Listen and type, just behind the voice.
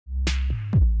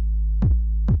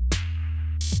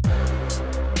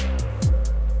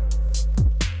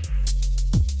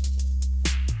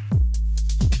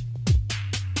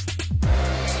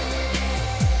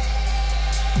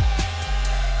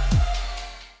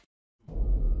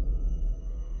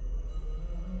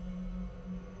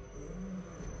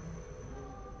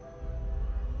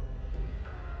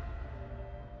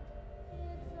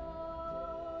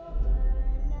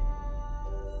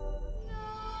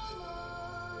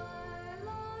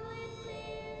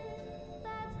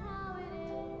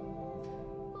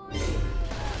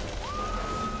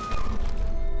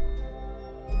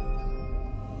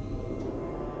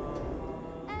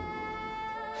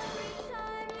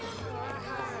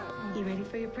You ready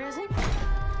for your present?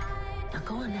 Now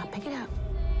go on now, pick it up.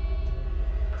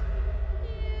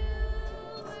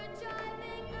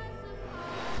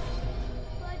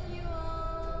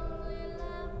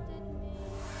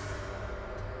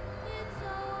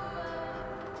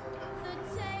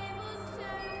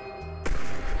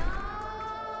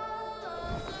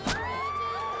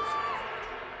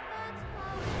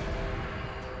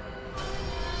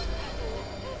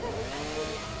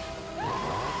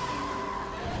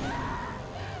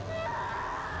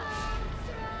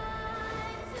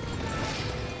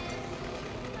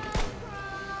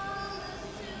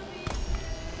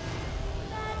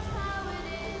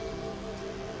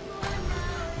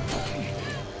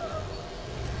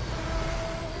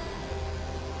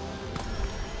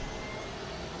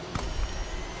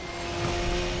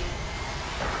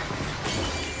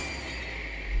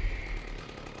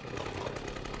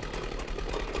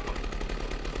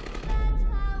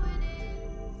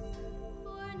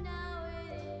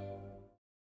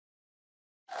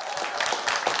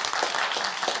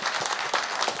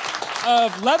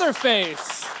 Of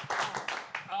Leatherface.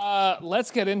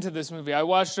 Let's get into this movie. I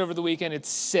watched it over the weekend. It's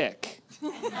sick.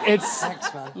 It's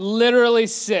literally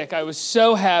sick. I was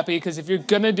so happy because if you're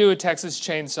gonna do a Texas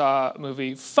Chainsaw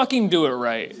movie, fucking do it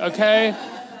right, okay?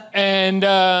 And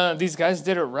these guys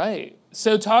did it right.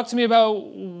 So talk to me about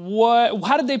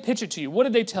how did they pitch it to you? What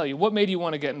did they tell you? What made you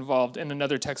want to get involved in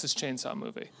another Texas Chainsaw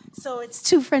movie? So it's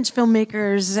two French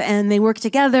filmmakers, and they worked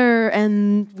together,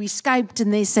 and we Skyped,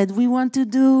 and they said, we want to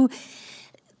do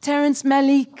Terrence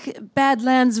Malick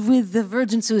Badlands with the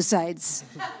Virgin Suicides.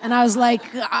 And I was like,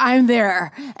 I'm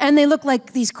there. And they look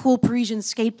like these cool Parisian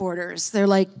skateboarders. They're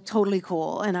like totally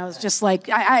cool. And I was just like,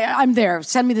 I'm there.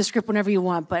 Send me the script whenever you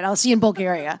want, but I'll see you in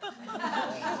Bulgaria.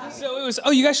 So it was, oh,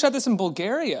 you guys shot this in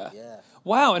Bulgaria? Yeah.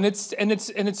 Wow, and it's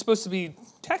supposed to be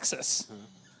Texas.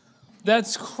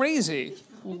 That's crazy.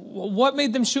 What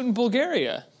made them shoot in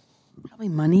Bulgaria? Probably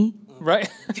money.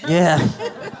 Right? Yeah.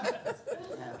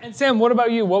 And Sam, what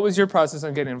about you? What was your process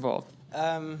on getting involved?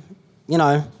 You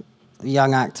know,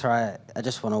 young actor, I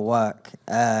just want to work.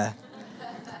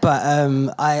 But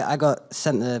I got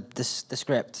sent the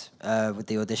script with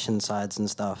the audition sides and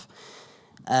stuff.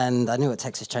 And I knew what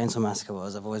Texas Chainsaw Massacre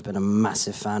was. I've always been a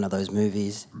massive fan of those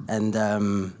movies. And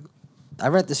I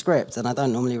read the script, and I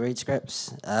don't normally read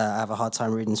scripts. I have a hard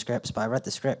time reading scripts, but I read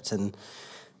the script and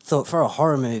thought, for a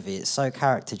horror movie, it's so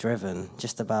character-driven,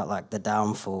 just about like the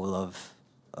downfall of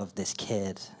this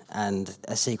kid and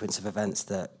a sequence of events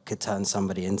that could turn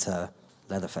somebody into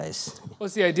Leatherface. Well,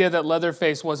 it's the idea that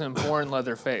Leatherface wasn't born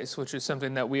Leatherface, which is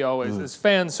something that we always, as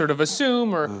fans, sort of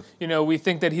assume, or, you know, we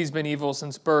think that he's been evil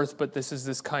since birth, but this is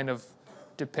this kind of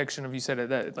depiction of,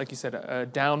 like you said, a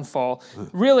downfall,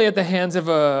 really at the hands of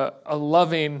a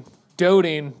loving,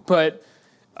 doting, but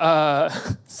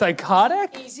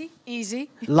psychotic? Easy.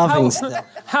 Loving stuff.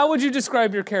 How would you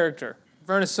describe your character,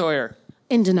 Verna Sawyer?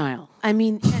 In denial. I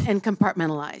mean, and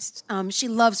compartmentalized. She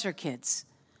loves her kids.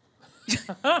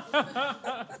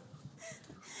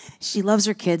 She loves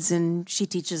her kids, and she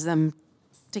teaches them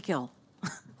to kill.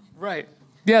 Right.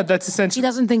 Yeah, that's essentially. She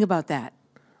doesn't think about that.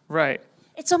 Right.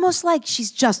 It's almost like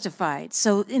she's justified.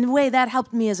 So in a way, that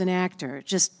helped me as an actor.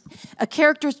 Just a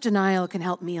character's denial can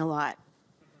help me a lot,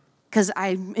 because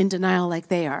I'm in denial like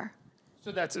they are.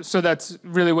 So that's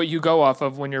really what you go off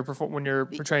of when you're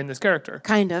portraying this character.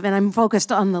 Kind of, and I'm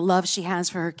focused on the love she has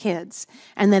for her kids,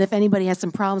 and that if anybody has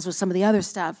some problems with some of the other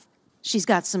stuff, she's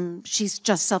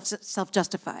just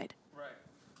self-justified. Right.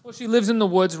 Well, she lives in the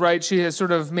woods, right? She has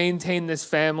sort of maintained this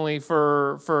family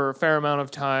for a fair amount of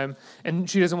time, and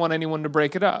she doesn't want anyone to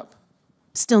break it up.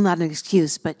 Still not an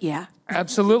excuse, but yeah.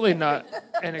 Absolutely not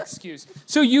an excuse.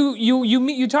 So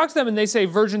you talk to them, and they say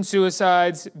Virgin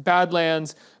Suicides,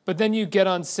 Badlands, but then you get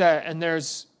on set, and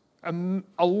there's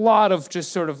a lot of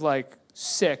just sort of like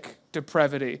sick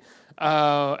depravity,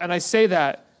 and I say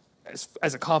that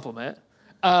as a compliment.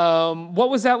 What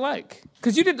was that like?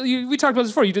 Because we talked about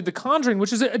this before. You did The Conjuring,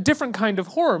 which is a different kind of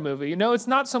horror movie. You know, it's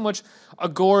not so much a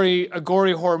gory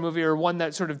horror movie, or one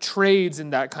that sort of trades in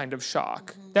that kind of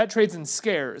shock. Mm-hmm. That trades in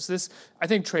scares. This, I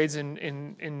think, trades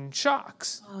in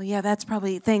shocks. Oh yeah, that's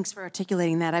probably. Thanks for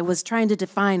articulating that. I was trying to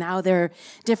define how they're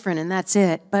different, and that's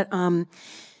it. But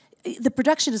the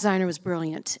production designer was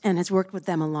brilliant and has worked with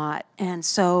them a lot, and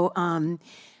so.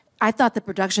 I thought the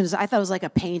production it was like a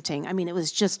painting. I mean, it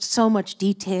was just so much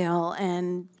detail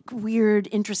and weird,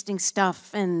 interesting stuff,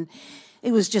 and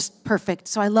it was just perfect.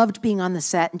 So I loved being on the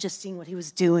set and just seeing what he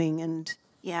was doing, and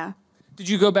yeah. Did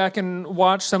you go back and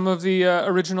watch some of the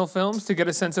original films to get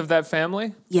a sense of that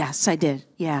family? Yes, I did,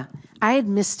 yeah. I had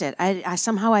missed it. I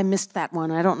somehow I missed that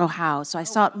one. I don't know how. So I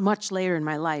saw it much later in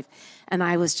my life, and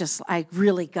I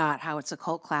really got how it's a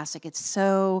cult classic. It's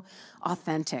so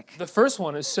authentic. The first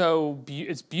one is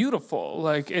it's beautiful.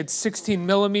 Like it's 16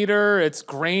 millimeter. It's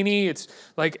grainy. It's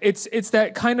like it's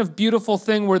that kind of beautiful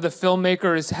thing where the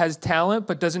filmmaker has talent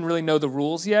but doesn't really know the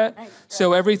rules yet. Right.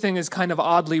 So everything is kind of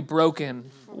oddly broken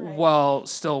while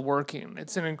still working.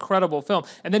 It's an incredible film.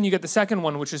 And then you get the second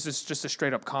one, which is just a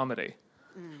straight up comedy.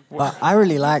 But I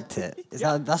really liked it.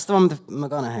 That's the one with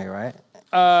McConaughey, right?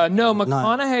 No,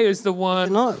 McConaughey is the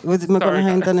one. Not with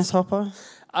McConaughey and Dennis Hopper.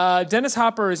 Dennis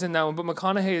Hopper is in that one, but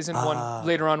McConaughey is in one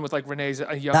later on with like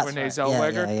a young Renee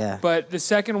Zellweger. Yeah. But the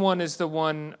second one is the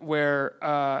one where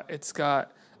it's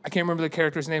got, I can't remember the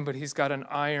character's name, but he's got an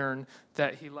iron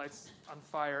that he lights on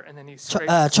fire and then he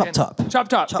scrapes Chop Top. Chop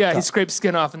Top. He scrapes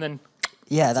skin off and then.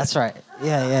 Yeah, that's right.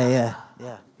 Yeah.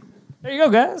 There you go,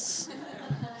 guys.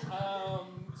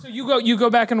 So you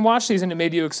go back and watch these, and it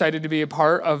made you excited to be a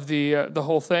part of the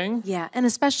whole thing. Yeah, and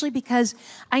especially because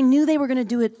I knew they were going to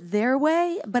do it their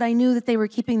way, but I knew that they were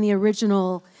keeping the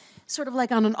original sort of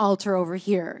like on an altar over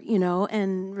here, you know,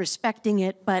 and respecting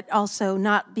it, but also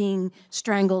not being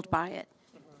strangled by it,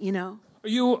 you know. Are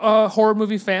you a horror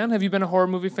movie fan? Have you been a horror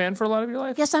movie fan for a lot of your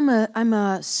life? Yes, I'm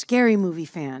a scary movie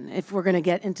fan, if we're going to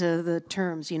get into the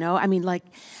terms, you know? I mean, like,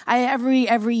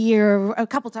 every year, a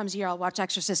couple times a year, I'll watch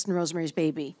Exorcist and Rosemary's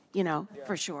Baby, you know,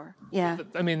 for sure. Yeah.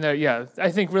 I mean,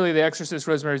 I think really The Exorcist,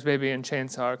 Rosemary's Baby, and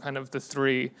Chainsaw are kind of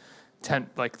the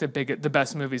the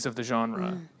best movies of the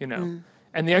genre, you know?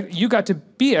 And you got to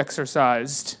be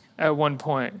exorcised at one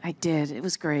point. I did. It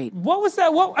was great. What was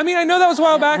that? I mean, I know that was a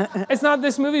while back. It's not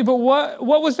this movie, but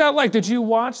what was that like? Did you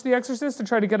watch The Exorcist to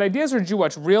try to get ideas, or did you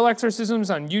watch real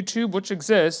exorcisms on YouTube, which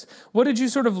exists? What did you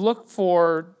sort of look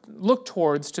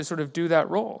towards to sort of do that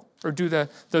role or do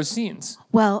those scenes?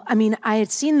 Well, I mean, I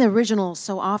had seen the original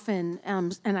so often,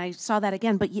 and I saw that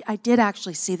again, but I did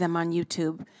actually see them on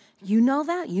YouTube. You know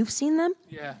that? You've seen them?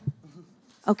 Yeah.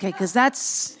 Okay, because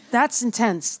that's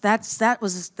intense. That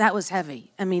was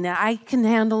heavy. I mean, I can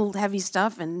handle heavy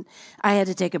stuff, and I had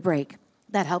to take a break.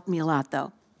 That helped me a lot,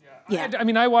 though. Yeah.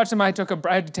 I watched them. I had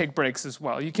to take breaks as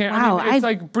well. You can't. Wow, I mean, it's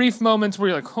like brief moments where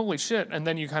you're like, "Holy shit," and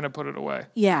then you kind of put it away.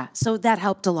 Yeah. So that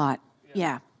helped a lot.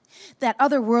 Yeah. That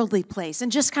otherworldly place,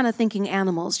 and just kind of thinking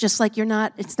animals, just like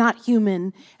it's not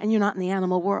human, and you're not in the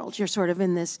animal world. You're sort of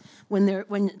in this when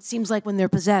it seems like when they're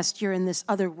possessed, you're in this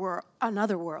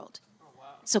another world.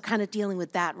 So kind of dealing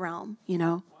with that realm, you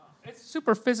know. It's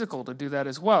super physical to do that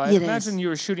as well. I imagine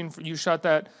you shot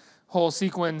that whole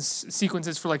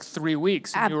sequences for like 3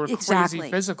 weeks, and you were crazy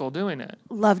physical doing it.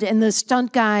 Loved it. And the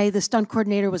stunt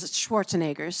coordinator was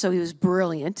Schwarzenegger, so he was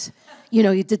brilliant. You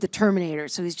know, he did the Terminator,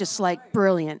 so he's just like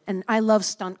brilliant. And I love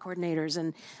stunt coordinators,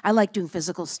 and I like doing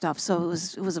physical stuff, so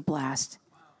it was a blast.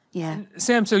 Yeah. And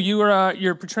Sam, so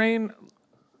you're portraying.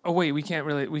 Oh wait, we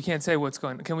can't say what's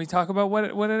going on. Can we talk about what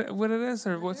it is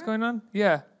or what's going on?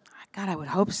 Yeah. God, I would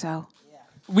hope so.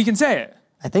 We can say it.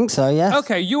 I think so, yes.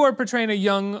 Okay, you are portraying a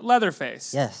young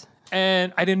Leatherface. Yes.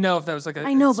 And I didn't know if that was like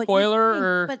a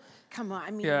spoiler but come on,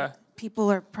 I mean, yeah.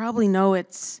 People probably know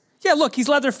it's. Yeah, look, he's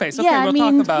Leatherface. Okay, we'll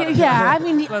talk about it. Yeah, I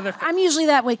mean, I'm usually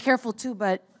that way, careful too,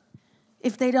 but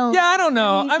if they don't. Yeah, I don't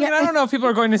know. I don't know if people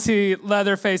are going to see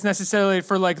Leatherface necessarily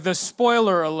for like the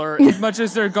spoiler alert as much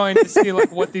as they're going to see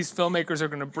like what these filmmakers are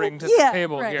going to bring to the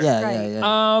table here.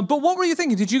 Yeah. But what were you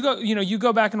thinking? Did you go? You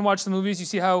go back and watch the movies. You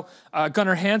see how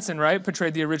Gunnar Hansen, right,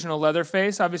 portrayed the original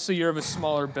Leatherface. Obviously, you're of a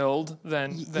smaller build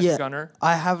than Gunnar.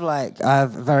 I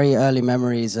have very early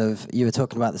memories of you were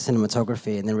talking about the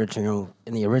cinematography in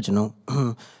the original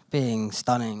being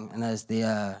stunning, and there's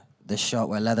the shot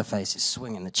where Leatherface is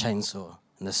swinging the chainsaw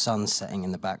and the sun's setting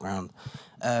in the background.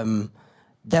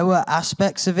 There were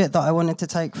aspects of it that I wanted to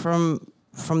take from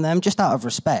them, just out of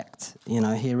respect. You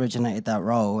know, he originated that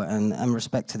role and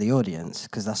respect to the audience,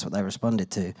 because that's what they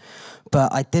responded to.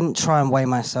 But I didn't try and weigh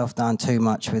myself down too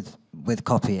much with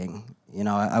copying. You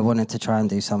know, I wanted to try and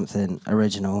do something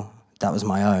original that was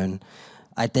my own.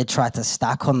 I did try to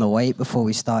stack on the weight before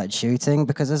we started shooting,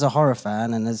 because as a horror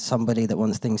fan and as somebody that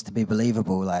wants things to be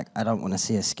believable, like, I don't want to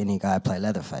see a skinny guy play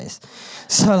Leatherface.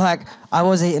 So, like, I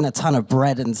was eating a ton of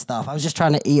bread and stuff. I was just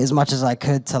trying to eat as much as I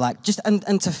could to, like,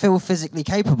 and to feel physically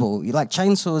capable. Like,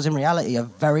 chainsaws in reality are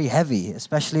very heavy,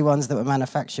 especially ones that were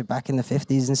manufactured back in the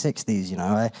 50s and 60s, you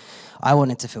know. I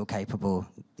wanted to feel capable.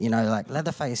 You know, like,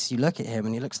 Leatherface, you look at him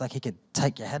and he looks like he could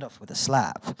take your head off with a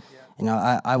slap. Yeah. You know,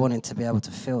 I wanted to be able to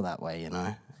feel that way, you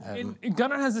know.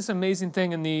 Gunnar has this amazing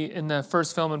thing in the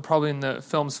first film and probably in the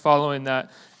films following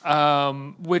that,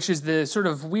 which is the sort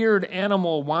of weird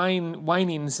animal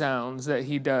whining sounds that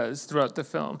he does throughout the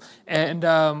film. And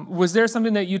was there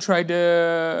something that you tried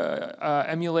to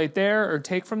emulate there or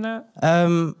take from that?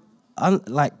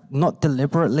 Like, not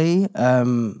deliberately.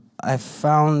 I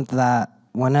found that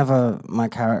whenever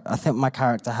I think my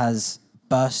character has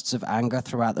bursts of anger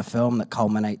throughout the film that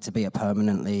culminate to be a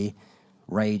permanently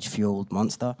rage-fueled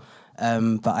monster.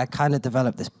 But I kind of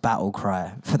developed this battle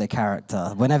cry for the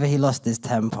character. Whenever he lost his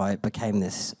temper, it became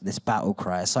this battle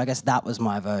cry. So I guess that was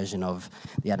my version of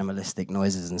the animalistic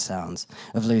noises and sounds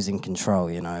of losing control,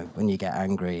 you know. When you get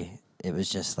angry, it was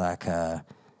just like...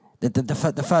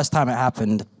 The first time it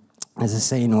happened, there's a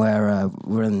scene where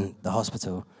we're in the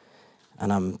hospital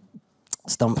and I'm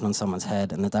stomping on someone's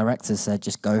head and the director said,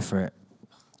 just go for it.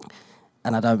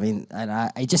 And I don't mean...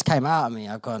 it just came out of me.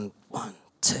 I've gone, 1,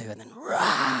 2, and then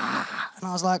rah! And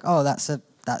I was like, oh, that's a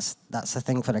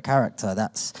thing for the character.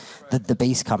 That's the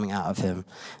beast coming out of him.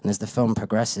 And as the film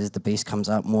progresses, the beast comes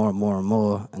out more and more and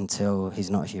more until he's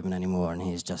not human anymore and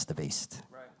he's just the beast.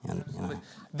 Right. You know?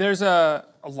 There's a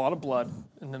lot of blood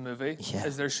in the movie,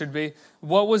 as there should be.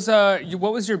 What was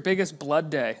your biggest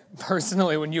blood day,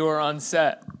 personally, when you were on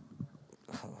set?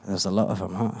 There's a lot of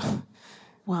them, huh?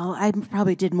 Well, I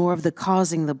probably did more of the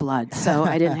causing the blood, so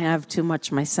I didn't have too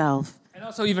much myself. And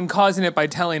also even causing it by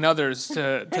telling others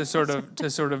to sort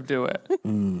of do it.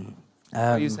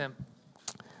 Use him.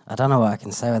 I don't know what I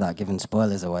can say without giving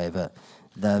spoilers away, but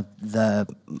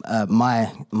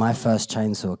my first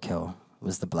chainsaw kill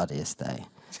was the bloodiest day.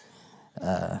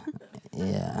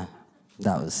 Yeah,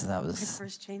 that was. My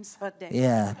first chainsaw day.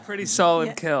 Yeah, Pretty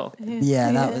solid kill.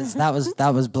 yeah,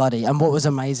 that was bloody. And what was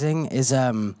amazing is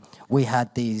we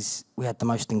had the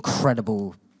most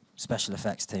incredible special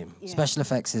effects team. Yeah. Special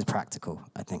effects is practical,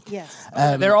 I think. Yes.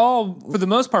 They're all, for the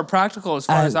most part, practical as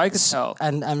far as I could tell.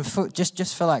 And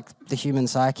just for like the human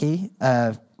psyche,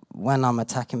 when I'm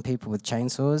attacking people with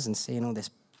chainsaws and seeing all this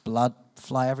blood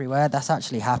fly everywhere, that's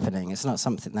actually happening. It's not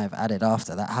something they've added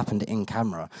after. That happened in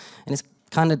camera. And it's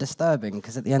kind of disturbing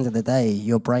because at the end of the day,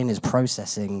 your brain is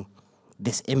processing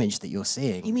this image that you're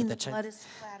seeing. You mean the blood is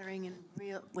splattering and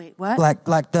real... Wait, what? Like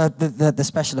the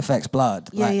special effects blood.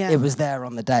 Yeah, like, yeah. It was there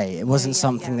on the day. It wasn't yeah,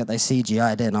 something yeah. that they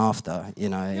CGI'd in after, you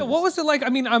know. Yeah, what was it like? I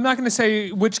mean, I'm not going to say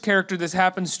which character this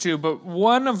happens to, but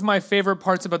one of my favorite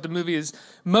parts about the movie is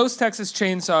most Texas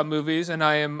Chainsaw movies, and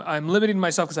I'm limiting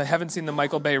myself because I haven't seen the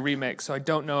Michael Bay remake, so I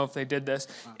don't know if they did this,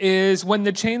 is when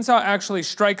the chainsaw actually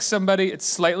strikes somebody, it's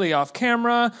slightly off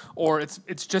camera, or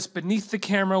it's just beneath the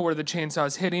camera where the chainsaw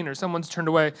is hitting, or someone's turned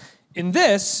away. In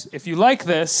this, if you like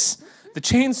this, the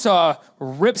chainsaw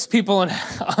rips people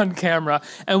on camera,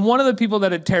 and one of the people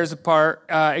that it tears apart,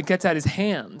 it gets at his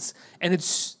hands, and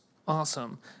it's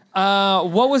awesome.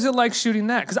 What was it like shooting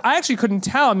that? Because I actually couldn't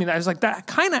tell. I mean, I was like, that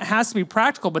kind of has to be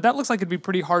practical, but that looks like it'd be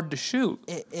pretty hard to shoot.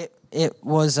 It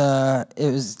was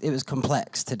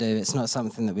complex to do. It's not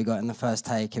something that we got in the first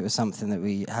take. It was something that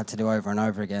we had to do over and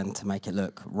over again to make it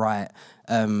look right.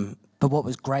 But what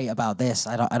was great about this,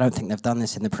 I don't think they've done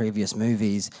this in the previous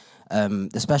movies.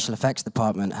 The special effects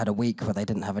department had a week where they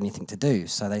didn't have anything to do,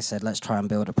 so they said, let's try and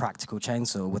build a practical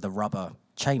chainsaw with a rubber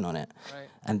chain on it. Right.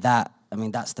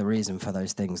 And that's the reason for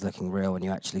those things looking real when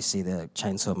you actually see the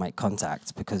chainsaw make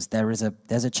contact, because there's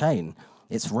a chain.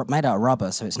 It's made out of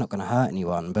rubber, so it's not going to hurt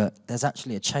anyone, but there's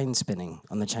actually a chain spinning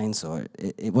on the chainsaw.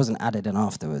 It wasn't added in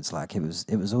afterwards, like it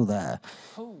was all there.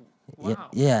 Oh, wow.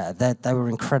 Yeah, they were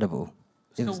incredible.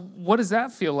 So what does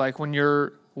that feel like when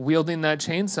you're wielding that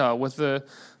chainsaw with the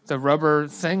rubber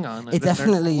thing on it? It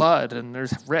definitely... There's blood and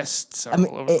there's wrists all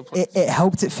over the place. It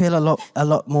helped it feel a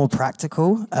lot more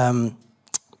practical.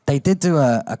 They did do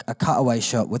a cutaway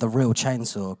shot with a real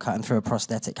chainsaw cutting through a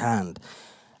prosthetic hand.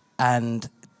 And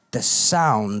the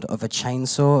sound of a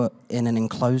chainsaw in an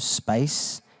enclosed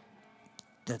space,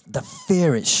 the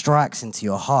fear it strikes into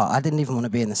your heart. I didn't even want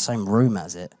to be in the same room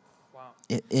as it. Wow.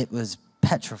 It was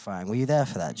petrifying. Were you there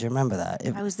for that? Do you remember that?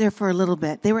 I was there for a little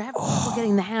bit. They were having people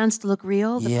getting the hands to look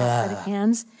real, the prosthetic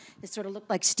hands. It sort of looked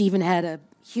like Steven had a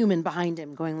human behind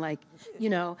him going like, you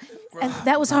know, and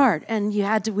that was hard. And we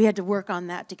had to work on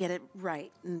that to get it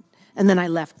right. And then I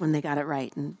left when they got it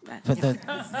right. But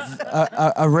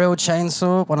a real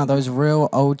chainsaw, one of those real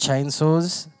old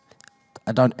chainsaws,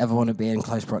 I don't ever want to be in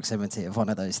close proximity of one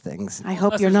of those things. I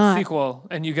hope Unless you're there's not. A sequel,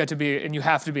 and you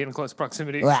have to be in close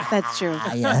proximity. That's true.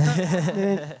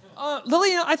 Yeah.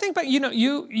 Lili, I think, but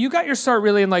you got your start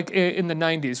really in the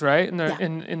 '90s, right? In the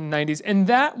 '90s, and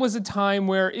that was a time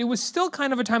where it was still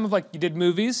kind of a time of like you did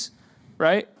movies,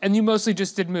 right? And you mostly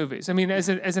just did movies. I mean, as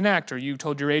an actor, you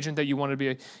told your agent that you wanted to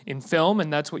be in film,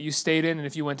 and that's what you stayed in. And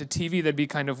if you went to TV, that'd be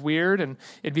kind of weird, and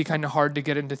it'd be kind of hard to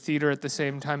get into theater at the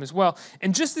same time as well.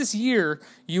 And just this year,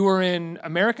 you were in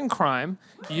American Crime.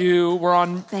 You were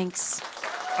on... Thanks.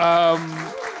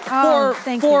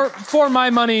 Thank you. For my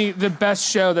money, the best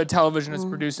show that television has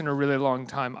produced in a really long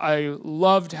time. I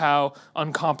loved how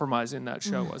uncompromising that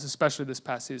show was, especially this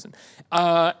past season.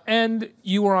 And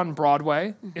you were on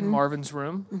Broadway in Marvin's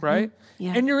Room, right?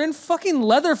 Yeah. And you're in fucking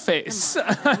Leatherface.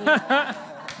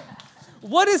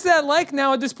 What is that like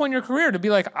now at this point in your career to be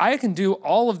like, I can do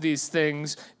all of these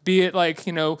things, be it like,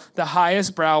 you know, the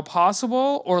highest brow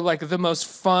possible or like the most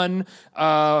fun,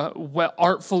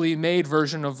 artfully made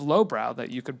version of lowbrow that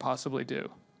you could possibly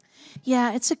do?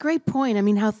 Yeah, it's a great point. I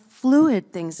mean, how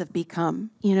fluid things have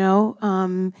become, you know?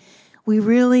 We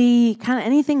really kind of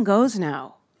anything goes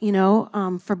now, you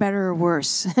know, for better or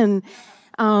worse. And,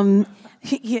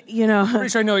 you know. Pretty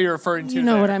sure I know what you're referring to. You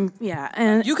know there. what I'm, yeah.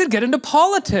 And you could get into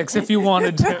politics if you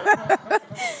wanted to.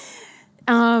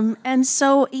 and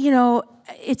so, you know,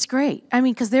 it's great. I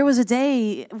mean, because there was a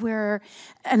day where,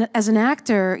 as an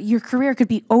actor, your career could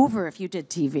be over if you did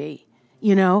TV.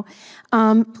 You know,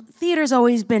 theater's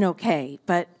always been okay,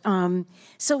 but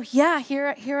so yeah,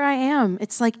 here I am.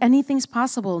 It's like anything's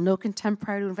possible. No contempt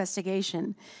prior to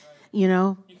investigation. You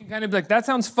know, you can kind of be like, that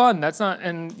sounds fun. That's not,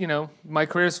 and you know, my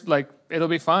career's like, it'll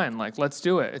be fine. Like, let's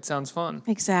do it. It sounds fun.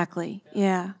 Exactly.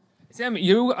 Yeah. Sam,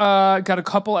 you got a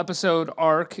couple episode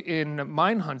arc in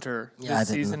Mindhunter this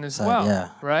season as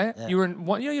well, right? Yeah. You were in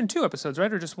one. You're in 2 episodes,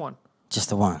 right, or just 1? Just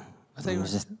the one. I thought you were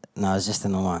I was just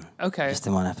in the one. Okay. Just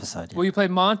in one episode. Yeah. Well, you play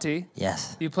Monty.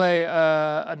 Yes. You play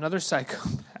another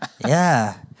psychopath.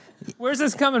 Yeah. Where's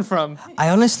this coming from? I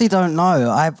honestly don't know.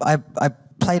 I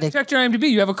played a... Checked your IMDb.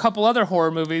 You have a couple other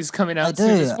horror movies coming out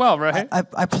soon as well, right?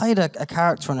 I played a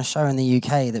character on a show in the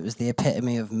UK that was the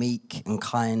epitome of meek and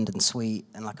kind and sweet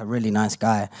and like a really nice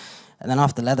guy. And then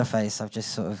after Leatherface, I've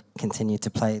just sort of continued to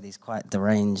play these quite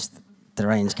deranged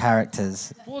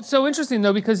characters. Well, it's so interesting,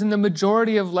 though, because in the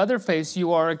majority of Leatherface,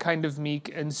 you are a kind of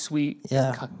meek and sweet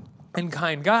and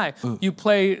kind guy. You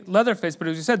play Leatherface, but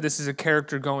as you said, this is a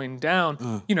character going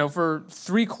down. You know, for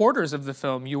 3/4 of the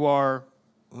film, you are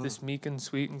this meek and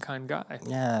sweet and kind guy.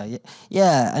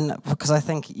 Yeah, and because I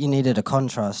think you needed a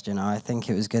contrast, you know. I think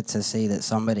it was good to see that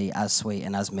somebody as sweet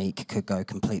and as meek could go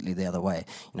completely the other way.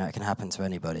 You know, it can happen to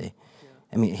anybody. Yeah.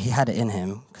 I mean, he had it in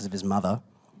him because of his mother.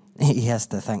 He has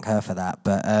to thank her for that.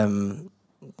 But,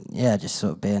 yeah, just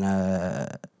sort of being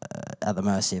at the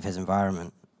mercy of his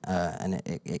environment. And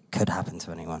it could happen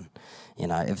to anyone. You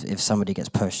know, if somebody gets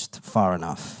pushed far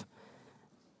enough,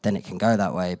 then it can go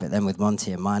that way. But then with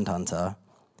Monty and Mindhunter,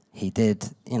 he did,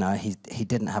 you know, he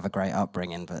didn't have a great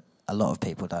upbringing, but a lot of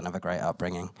people don't have a great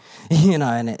upbringing, you know,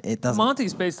 and it doesn't...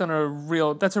 Monty's based on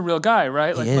that's a real guy,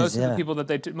 right? Like most of the people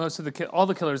that all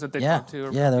the killers that they talk to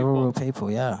are they're all real people,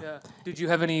 yeah. Did you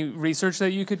have any research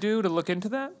that you could do to look into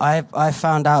that? I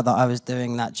found out that I was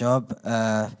doing that job,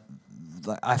 I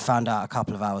found out a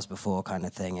couple of hours before kind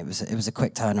of thing. It was a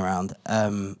quick turnaround.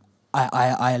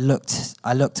 I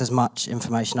looked as much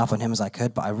information up on him as I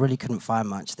could, but I really couldn't find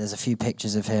much. There's a few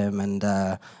pictures of him, and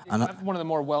one of the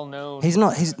more well-known. He's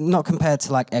not compared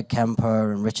to like Ed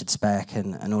Kemper and Richard Speck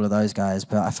and all of those guys.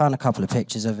 But I found a couple of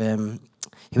pictures of him.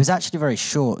 He was actually very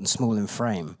short and small in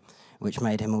frame, which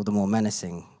made him all the more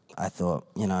menacing. I thought,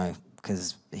 you know,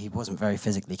 because he wasn't very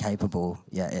physically capable.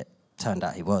 Yet it turned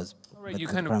out he was. Right, you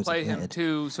kind of play him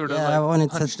too, sort of. Yeah, like I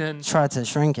wanted punched to in. try to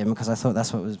shrink him because I thought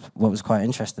that's what was quite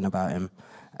interesting about him.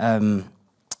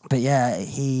 But yeah,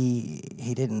 he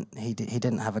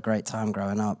didn't have a great time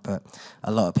growing up, but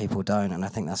a lot of people don't, and I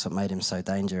think that's what made him so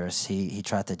dangerous. He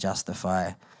tried to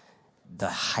justify the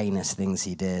heinous things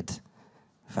he did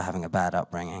for having a bad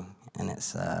upbringing, and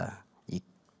it's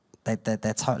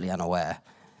they're totally unaware.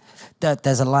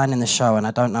 There's a line in the show, and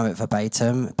I don't know it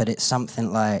verbatim, but it's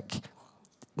something like,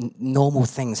 normal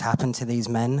things happen to these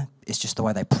men. It's just the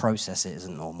way they process it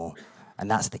isn't normal,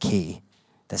 and that's the key.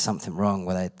 There's something wrong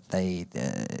where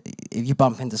if you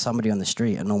bump into somebody on the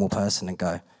street, a normal person, and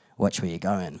go, "Watch where you're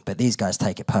going," but these guys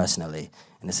take it personally,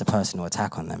 and it's a personal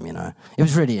attack on them. You know, it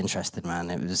was really interesting,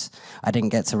 man. I didn't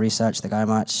get to research the guy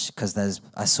much because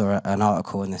I saw an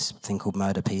article in this thing called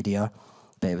Murderpedia,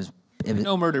 but it was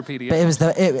no Murderpedia. But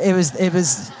it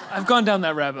was. I've gone down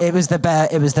that rabbit. It was the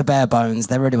bare bones.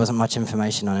 There really wasn't much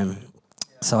information on him,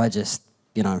 so I just,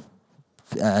 you know,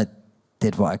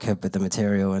 did what I could with the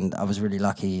material, and I was really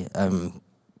lucky.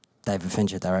 David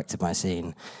Fincher directed my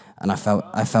scene, and I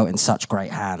felt in such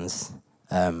great hands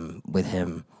with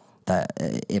him that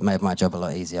it made my job a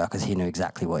lot easier because he knew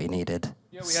exactly what he needed,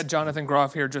 Yeah, we had Jonathan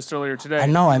Groff here just earlier today. I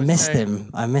know, He I was missed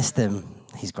saying- him.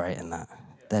 He's great in that.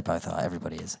 They both are.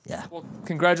 Everybody is. Yeah. Well,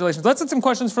 congratulations. Let's get some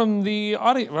questions from the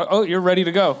audience. Oh, you're ready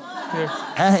to go.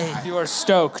 Hey. You are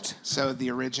stoked. So the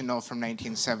original from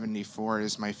 1974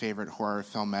 is my favorite horror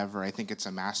film ever. I think it's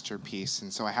a masterpiece,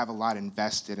 and so I have a lot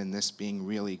invested in this being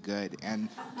really good. And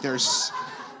there's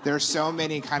so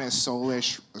many kind of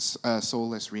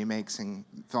soulless remakes and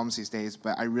films these days,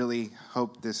 but I really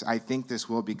I think this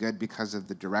will be good because of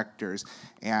the directors.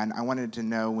 And I wanted to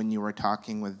know, when you were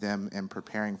talking with them and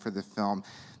preparing for the film,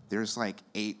 there's like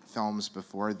 8 films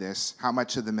before this. How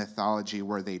much of the mythology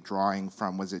were they drawing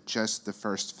from? Was it just the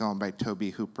first film by Tobe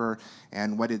Hooper?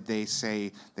 And what did they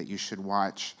say that you should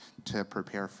watch to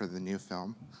prepare for the new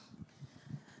film?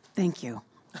 Thank you.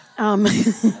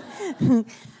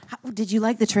 Did you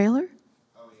like the trailer?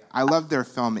 I love their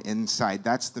film Inside.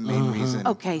 That's the main reason.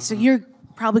 Okay, so you're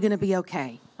probably going to be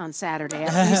okay on Saturday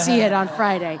after you see it on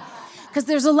Friday. Because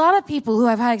there's a lot of people who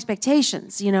have high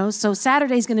expectations, you know, so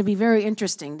Saturday's going to be very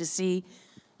interesting to see,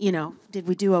 you know, did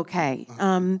we do okay?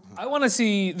 I want to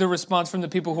see the response from the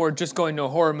people who are just going to a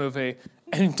horror movie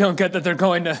and don't get that they're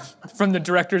going to from the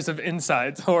directors of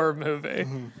Inside's horror movie.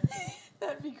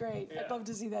 That'd be great. Yeah. I'd love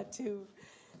to see that too.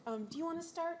 Do you want to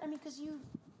start? I mean, because you...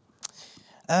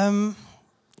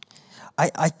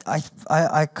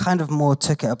 I kind of more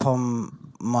took it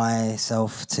upon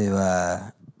myself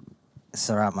to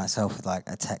surround myself with like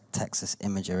a Texas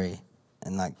imagery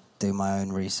and like do my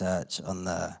own research on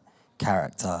the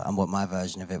character and what my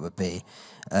version of it would be.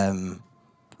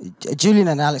 Julian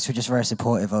and Alex were just very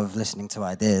supportive of listening to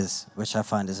ideas, which I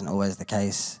find isn't always the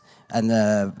case. And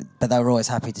but they were always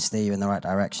happy to steer you in the right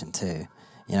direction too.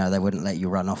 You know, they wouldn't let you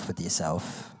run off with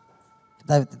yourself.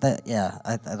 I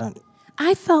don't.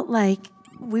 I felt like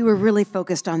we were really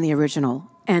focused on the original,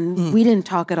 and we didn't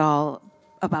talk at all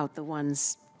about the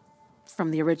ones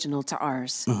from the original to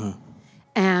ours.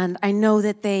 And I know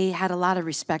that they had a lot of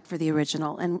respect for the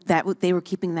original, and that they were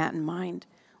keeping that in mind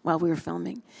while we were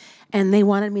filming. And they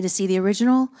wanted me to see the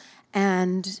original,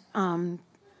 and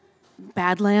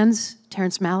Badlands,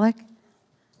 Terrence Malick.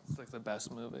 It's like the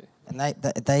best movie. And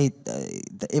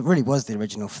it really was the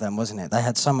original for them, wasn't it? They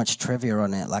had so much trivia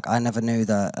on it. Like, I never knew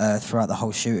that throughout the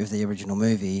whole shoot of the original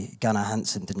movie, Gunnar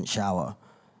Hansen didn't shower.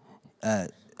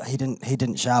 He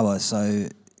didn't shower, so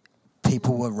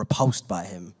people were repulsed by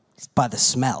him, by the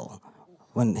smell,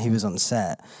 when he was on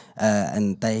set.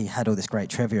 And they had all this great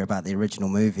trivia about the original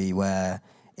movie where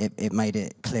it made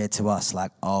it clear to us,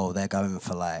 like, oh, they're going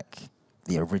for, like,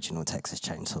 the original Texas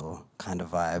Chainsaw kind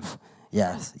of vibe.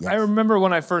 Yes. I remember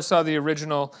when I first saw the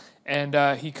original, and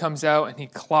he comes out and he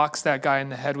clocks that guy in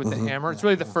the head with the hammer. It's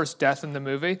really the first death in the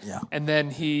movie. Yeah. And then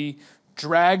he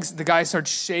drags, the guy starts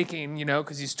shaking, you know,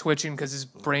 because he's twitching because his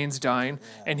brain's dying.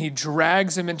 And he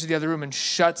drags him into the other room and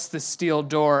shuts the steel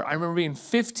door. I remember being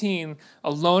 15,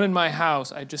 alone in my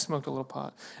house. I just smoked a little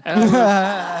pot. And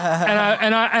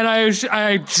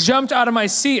I jumped out of my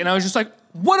seat, and I was just like,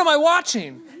 what am I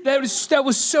watching? That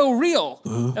was so real.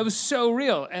 That was so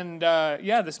real. And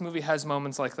yeah, this movie has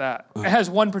moments like that. It has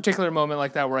one particular moment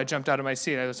like that where I jumped out of my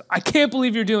seat. I can't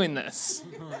believe you're doing this.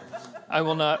 I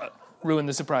will not ruin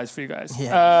the surprise for you guys.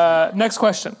 Yeah. Next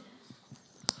question.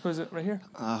 Who is it? Right here?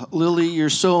 Lili, you're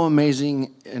so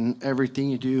amazing in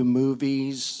everything you do,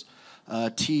 movies,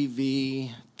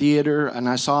 TV, theater, and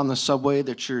I saw on the subway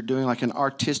that you're doing like an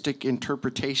artistic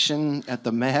interpretation at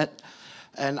the Met.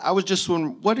 And I was just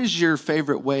wondering, what is your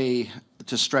favorite way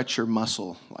to stretch your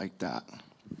muscle like that?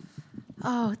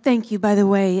 Oh, thank you, by the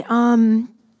way.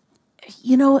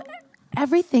 You know,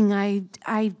 everything I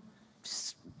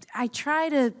try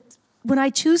to, when I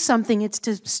choose something, it's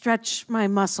to stretch my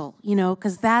muscle, you know,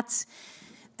 because that's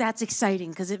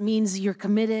exciting, because it means you're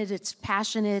committed, it's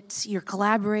passionate, you're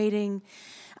collaborating.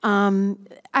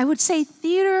 I would say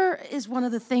theater is one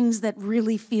of the things that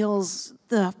really feels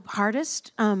the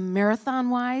hardest,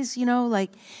 marathon-wise, you know,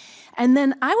 like, and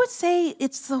then I would say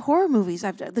it's the horror movies.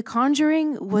 The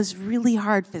Conjuring was really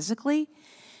hard physically,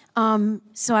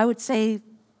 so I would say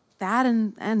that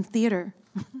and theater.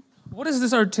 What is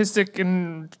this artistic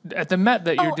at the Met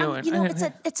that you're doing? You know,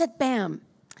 it's at BAM.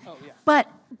 Oh, yeah.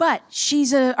 But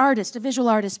she's an artist, a visual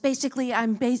artist. Basically,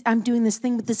 I'm doing this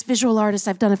thing with this visual artist.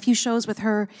 I've done a few shows with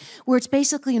her where it's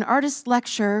basically an artist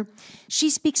lecture. She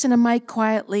speaks in a mic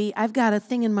quietly. I've got a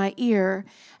thing in my ear,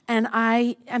 and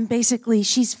I am basically,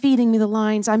 she's feeding me the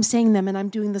lines, I'm saying them, and I'm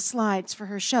doing the slides for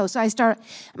her show. So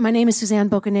my name is Suzanne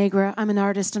Bocanegra. I'm an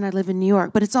artist, and I live in New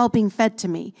York, but it's all being fed to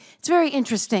me. It's very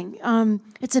interesting.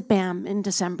 It's at BAM in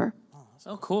December.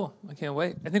 Oh, cool. I can't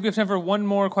wait. I think we have time for one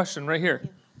more question right here.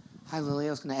 Hi, Lili. I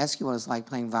was going to ask you what it's like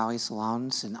playing Valley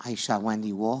Salons, and I shot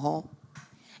Wendy Warhol.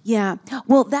 Yeah.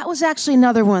 Well, that was actually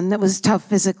another one that was tough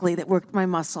physically that worked my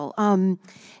muscle.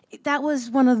 That was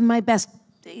one of my best.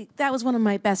 That was one of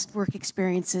my best work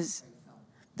experiences.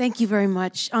 Thank you very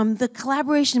much. The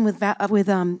collaboration with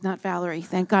not Valerie.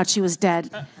 Thank God she was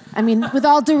dead. I mean, with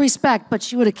all due respect, but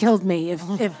she would have killed me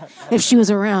if she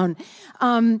was around.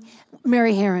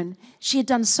 Mary Herron. She had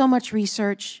done so much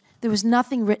research. There was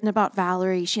nothing written about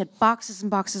Valerie. She had boxes and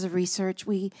boxes of research.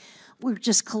 We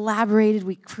just collaborated.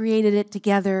 We created it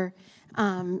together.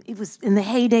 It was in the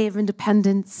heyday of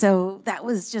independence, so it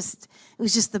was just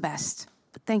the best.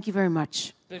 But thank you very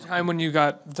much. The time when you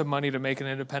got the money to make an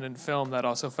independent film, that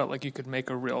also felt like you could make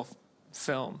a real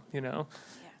film, you know?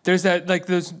 Yeah. There's that, like,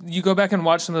 you go back and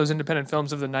watch some of those independent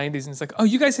films of the 90s, and it's like, oh,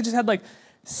 you guys had just had, like,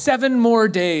 7 more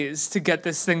days to get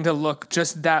this thing to look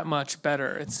just that much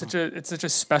better. It's such a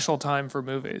special time for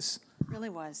movies. It really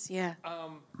was, yeah.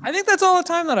 I think that's all the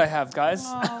time that I have, guys.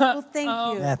 Oh, well, thank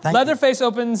you. Yeah, thank Leatherface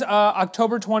opens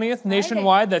October 20th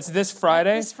nationwide. That's this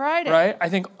Friday. This Friday. Right? I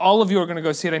think all of you are going to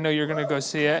go see it. I know you're going to go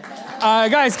see it.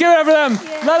 Guys, give it up for them.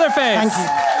 Yeah. Leatherface.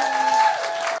 Thank you.